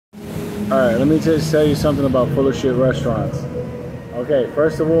Alright, let me just tell you something about full of shit restaurants. Okay,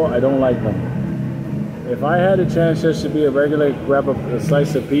 first of all, I don't like them. If I had a chance just to be a regular, grab a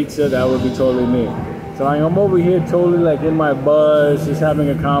slice of pizza, that would be totally me. So like, I'm over here totally like in my buzz, just having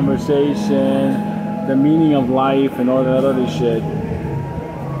a conversation, the meaning of life and all that other shit.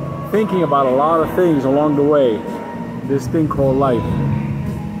 Thinking about a lot of things along the way, this thing called life.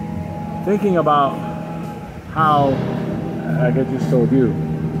 Thinking about how, like I just told you,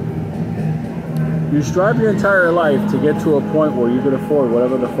 you strive your entire life to get to a point where you can afford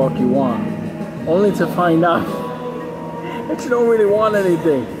whatever the fuck you want, only to find out that you don't really want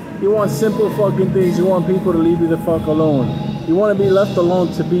anything. You want simple fucking things. You want people to leave you the fuck alone. You want to be left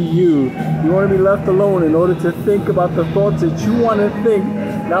alone to be you. You want to be left alone in order to think about the thoughts that you want to think,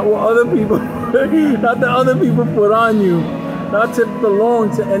 not what other people, not that other people put on you, not to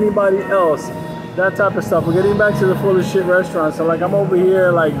belong to anybody else. That type of stuff. We're getting back to the full of shit restaurant. So like I'm over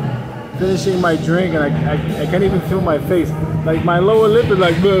here like finishing my drink and I can't even feel my face. Like my lower lip is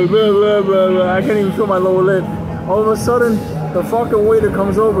like blah, blah, blah, blah, blah. I can't even feel my lower lip. All of a sudden the fucking waiter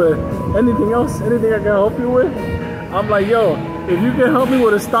comes over. Anything else? Anything I can help you with? I'm like, yo, if you can help me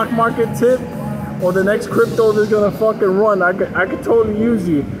with a stock market tip or the next crypto that's gonna fucking run, I could totally use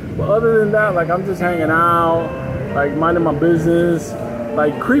you. But other than that, like I'm just hanging out, like minding my business.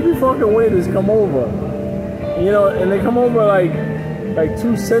 Like creepy fucking waiters come over, you know, and they come over like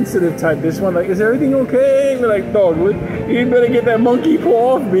too sensitive type. This one like, is everything okay? We're like, dog, you better get that monkey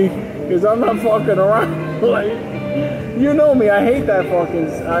paw off me, cause I'm not fucking around. Like, you know me, I hate that fucking.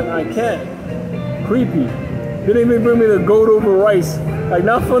 I can't. Creepy. They didn't even bring me the goat over rice. Like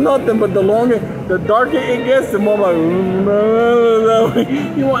not for nothing, but the darker it gets, the more I'm like,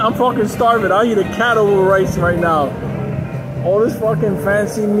 you want? I'm fucking starving. I'll eat a cat over rice right now. All this fucking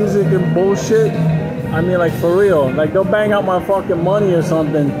fancy music and bullshit. I mean, like for real. Like they'll bang out my fucking money or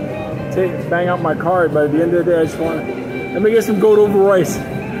something. Bang out my card. But at the end of the day, I just want let me get some goat over rice.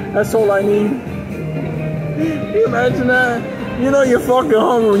 That's all I need. Can you imagine that? You know you're fucking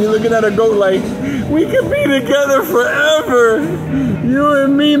hungry when you're looking at a goat like, we could be together forever. You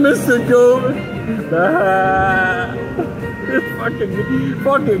and me, Mr. Goat.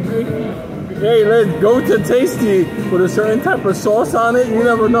 fucking. Hey, let's go to tasty with a certain type of sauce on it. You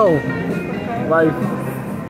never know. Like,